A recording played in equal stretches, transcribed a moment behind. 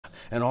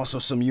and also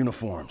some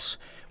uniforms.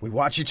 We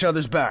watch each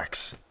other's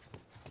backs.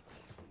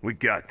 We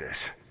got this.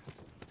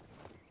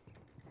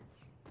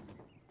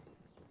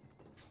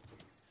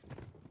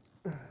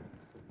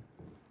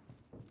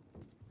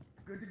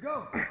 Good to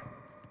go.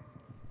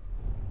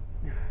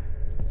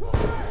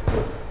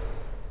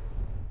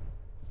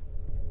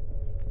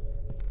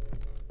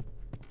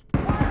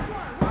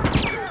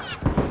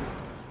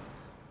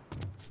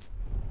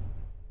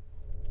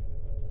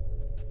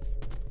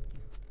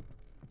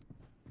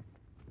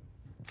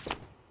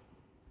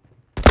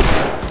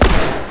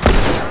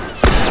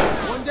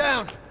 One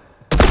down.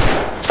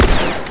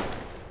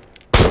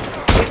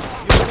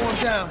 Uniform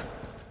down.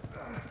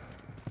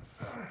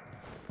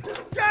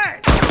 Jay!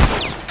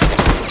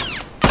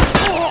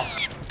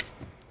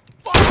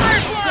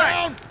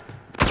 Down.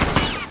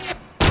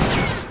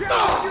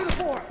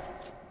 Uniform!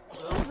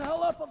 Hold the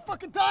hell up, I'm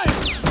fucking tired.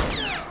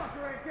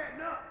 Fucker ain't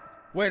getting up.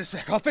 Wait a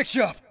sec, I'll fix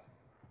you up.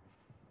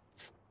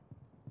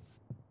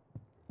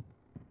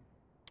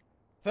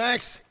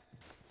 Thanks.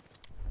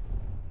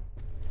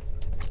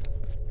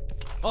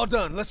 All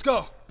done, let's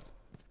go.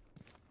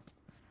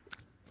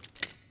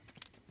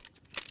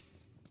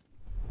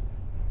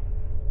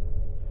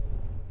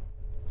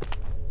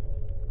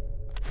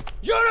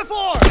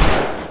 Uniform!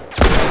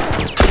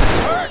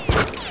 Hurt!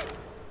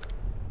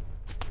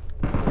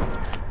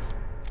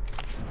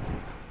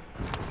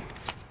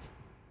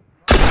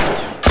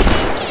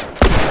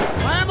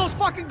 My ammo's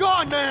fucking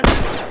gone, man!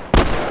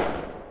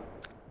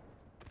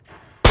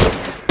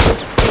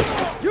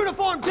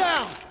 Uniform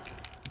down!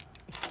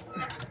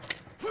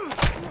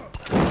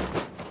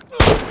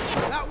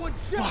 That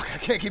one's shot! Fuck, I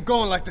can't keep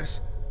going like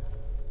this.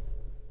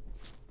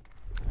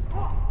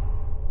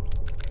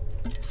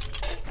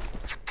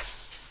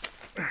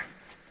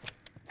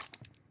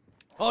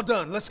 All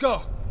done, let's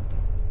go.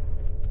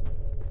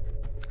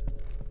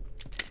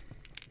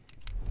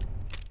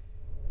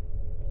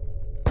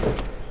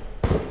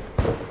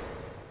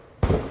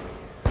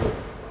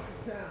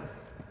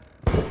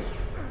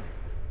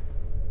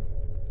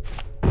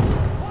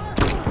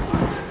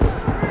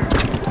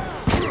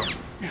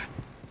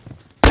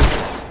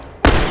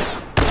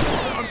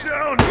 I'm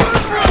down!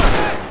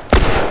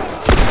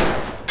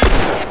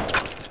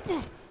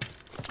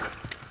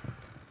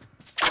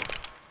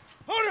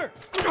 Hunter!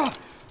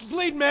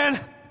 Bleed, man!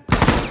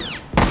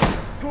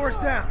 Door's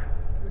down.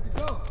 Good to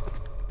go.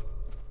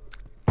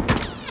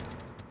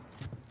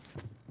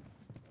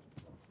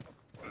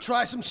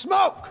 Try some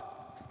smoke!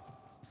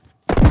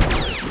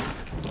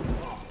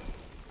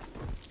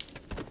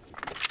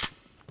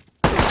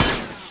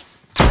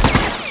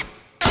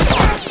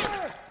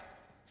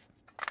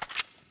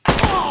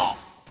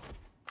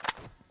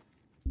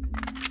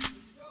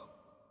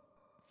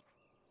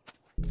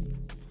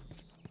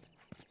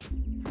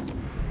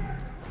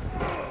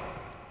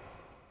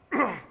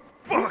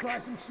 Try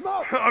some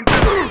smoke. I'm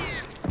down.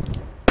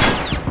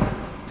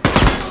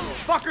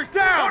 Fucker's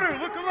down! Hunter,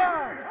 look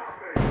alive!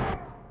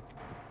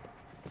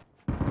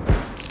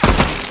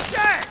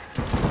 Jack!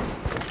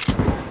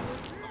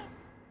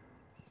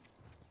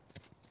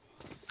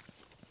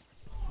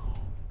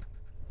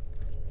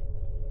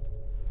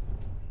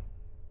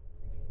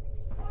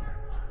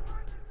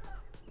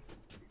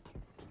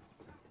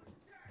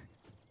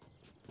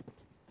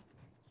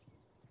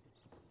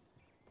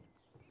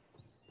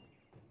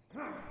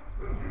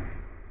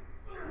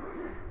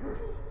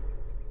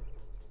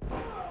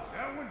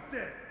 That one's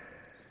dead.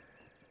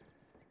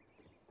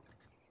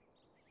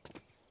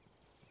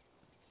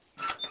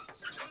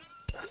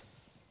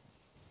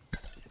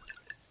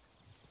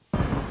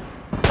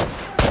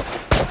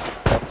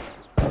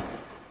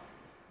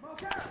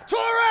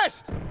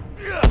 Tourist!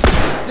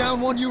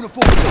 Down one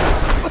uniform.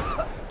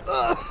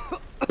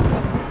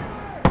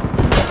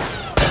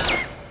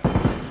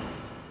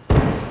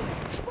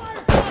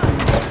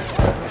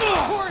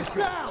 Tourist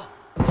down!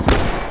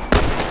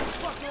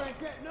 Fucker ain't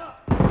getting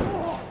up.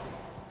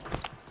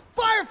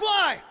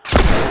 Firefly!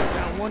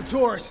 Down one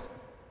tourist.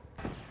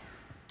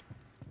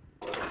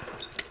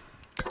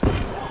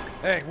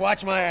 Hey,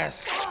 watch my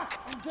ass.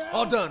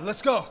 All done,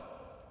 let's go.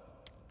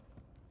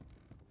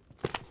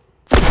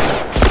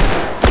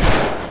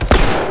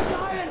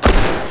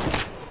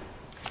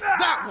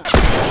 That one!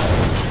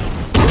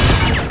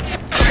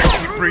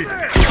 Keep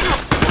breathing.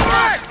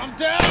 I'm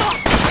down!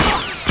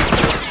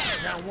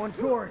 Down one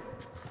tourist.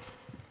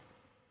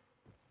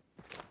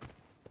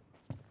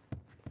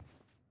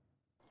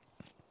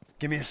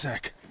 Give me a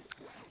sec.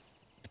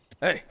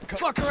 Hey,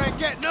 fucker ain't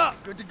getting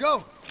up. Good to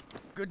go.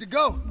 Good to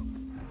go.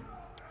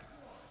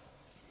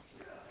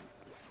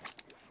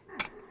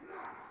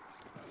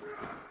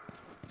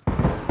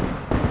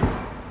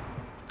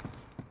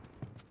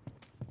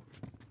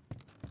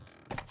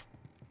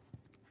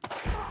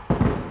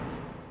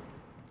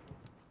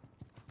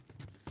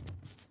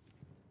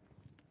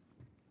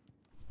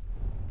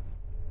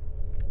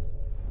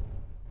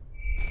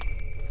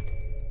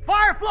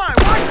 Firefly,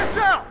 watch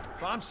yourself!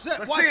 I'm set.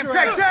 Let's Watch see him your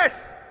take ass. this!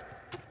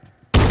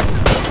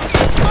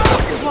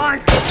 Oh, he's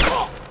blind!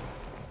 Oh!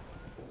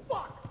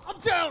 Fuck! I'm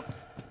down.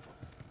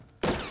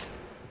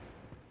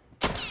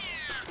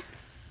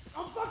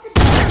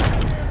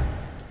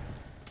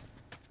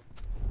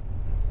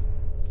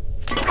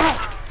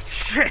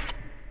 Shit!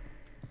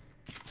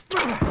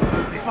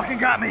 They fucking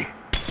got me!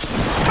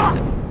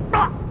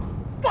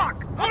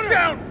 Fuck! I'm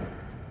down!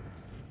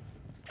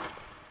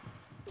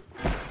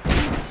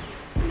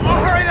 Oh,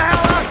 hurry the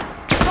hell up!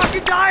 I'm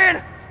fucking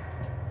dying!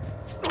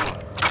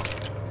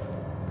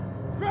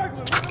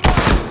 Straggler, look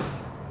alive!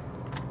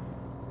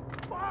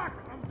 Fuck!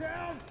 I'm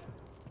down!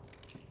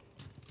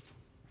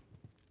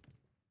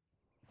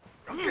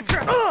 Get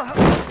your...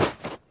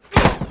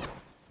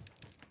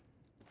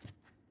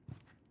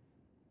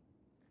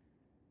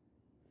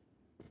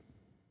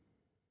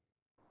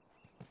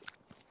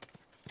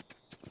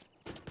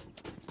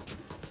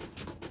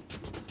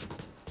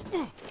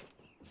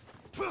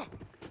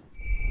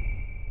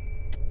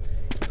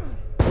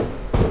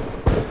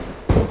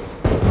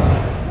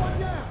 One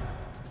down!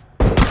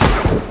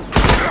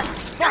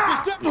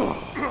 Fuckers down!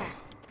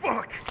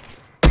 Fuck!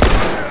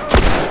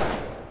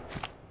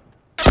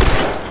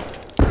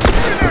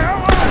 Hurry the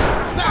hell up!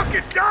 I'm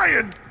fucking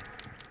dying!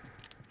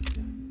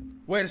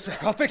 Wait a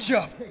sec, I'll fix you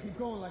up. Can't keep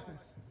going like this.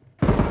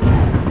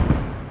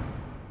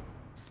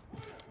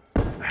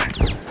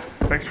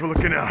 Thanks for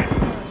looking out.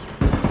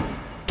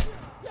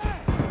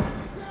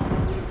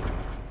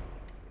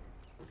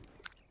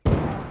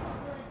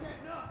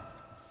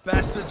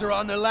 Bastards are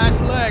on their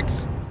last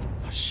legs.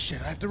 Oh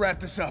shit, I have to wrap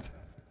this up.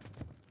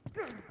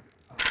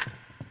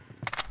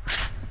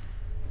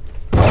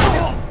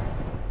 Oh!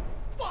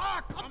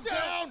 Fuck! I'm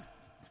down!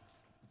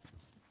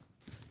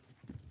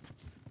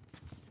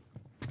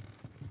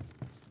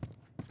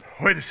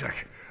 Wait a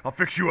sec. I'll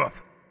fix you up.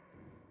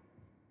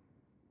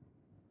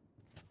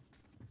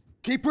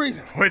 Keep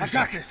breathing. Wait a I sec.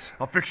 got this.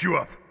 I'll fix you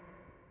up.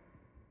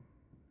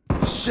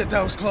 Shit,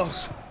 that was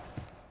close.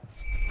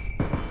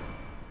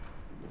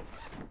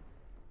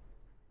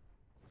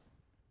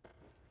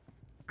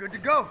 Good to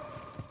go.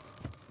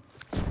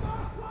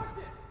 Watch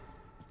it!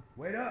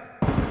 Wait up.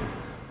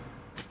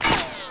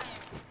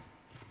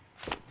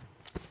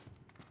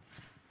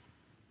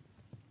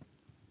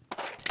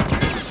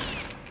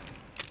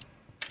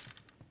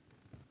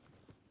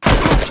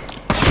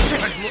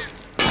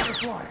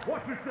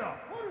 Watch yourself.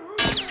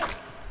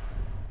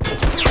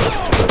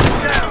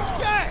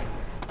 Yeah!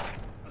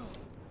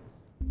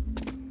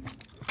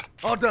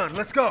 All done.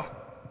 Let's go.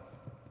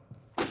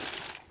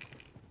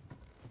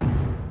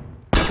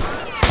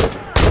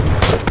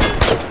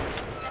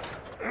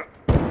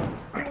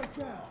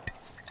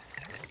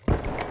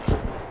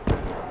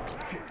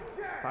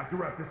 I have to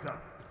wrap this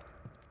up.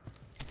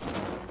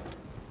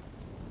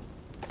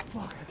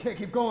 Fuck, I can't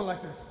keep going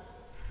like this.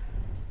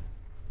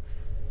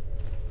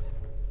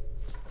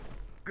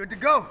 Good to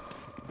go.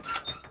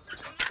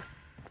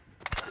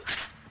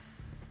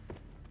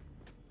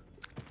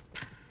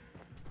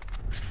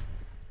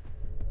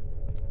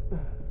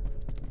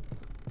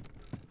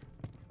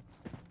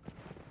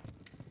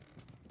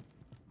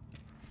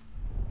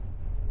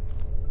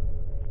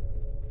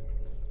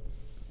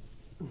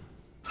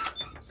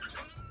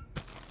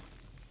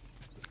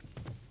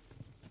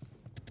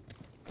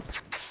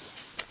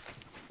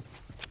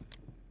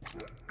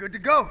 Good to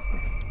go.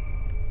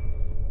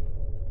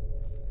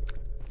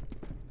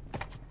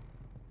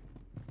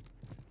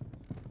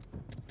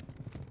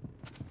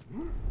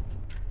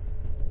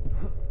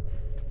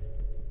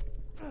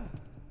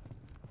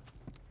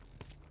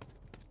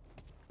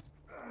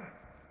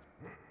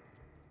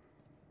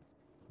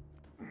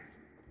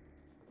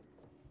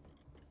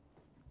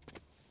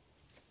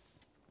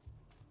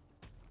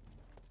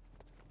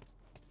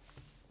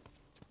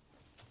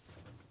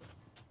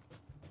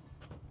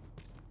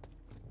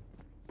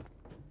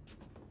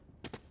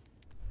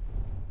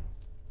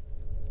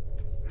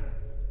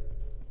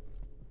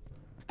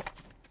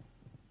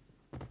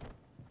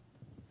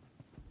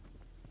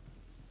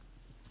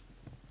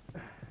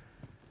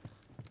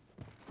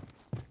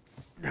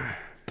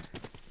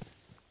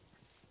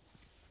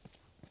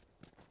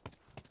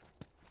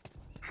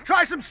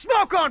 Try some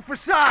smoke on for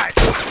size!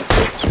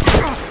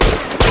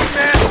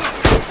 Man,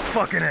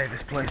 fucking A,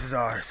 this place is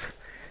ours.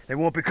 They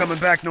won't be coming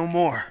back no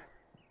more.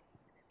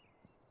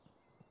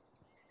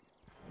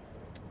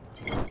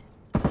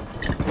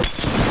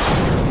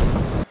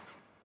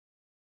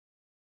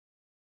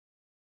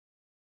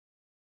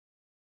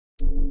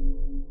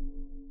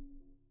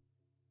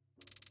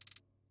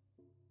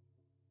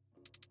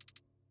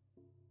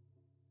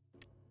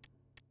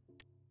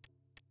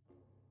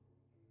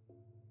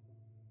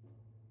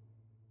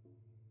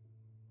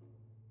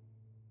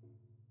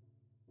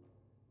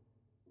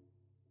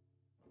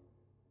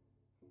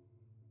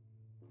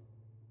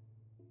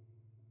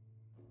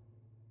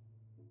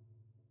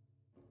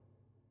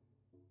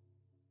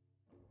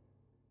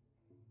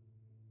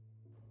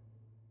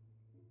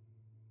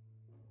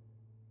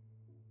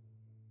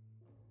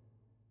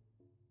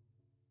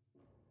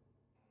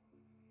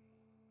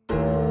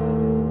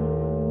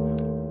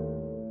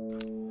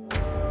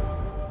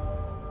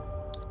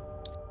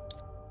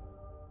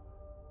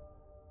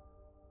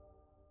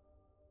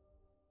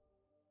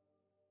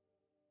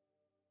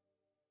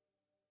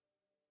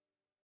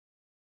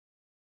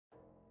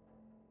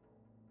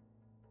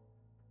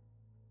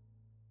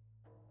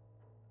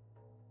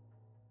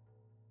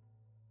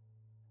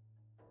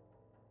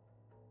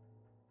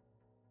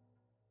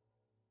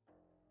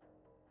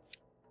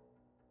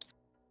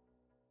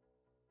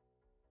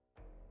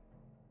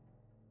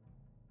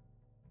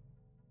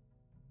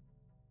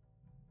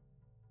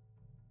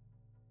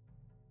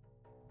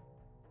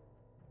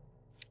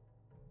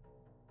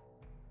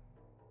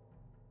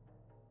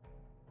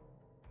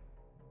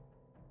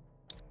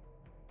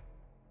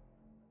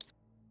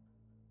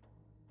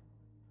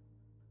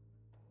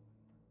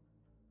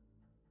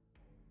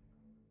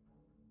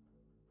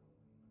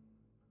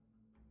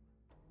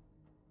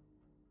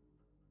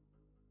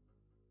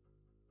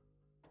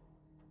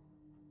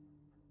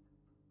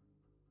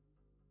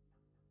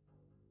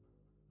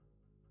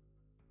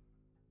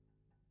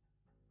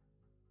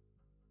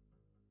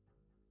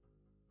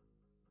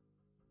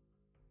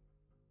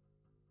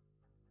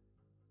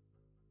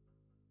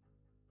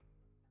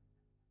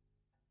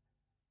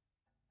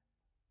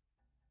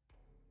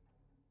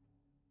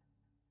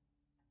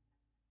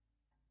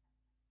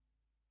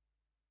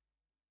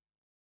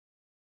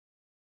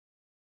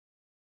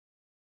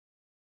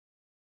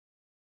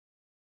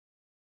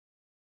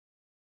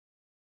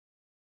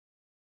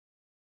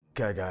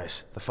 Okay,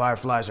 guys. The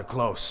Fireflies are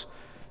close.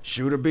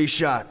 Shoot or be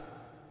shot.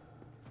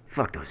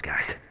 Fuck those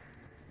guys.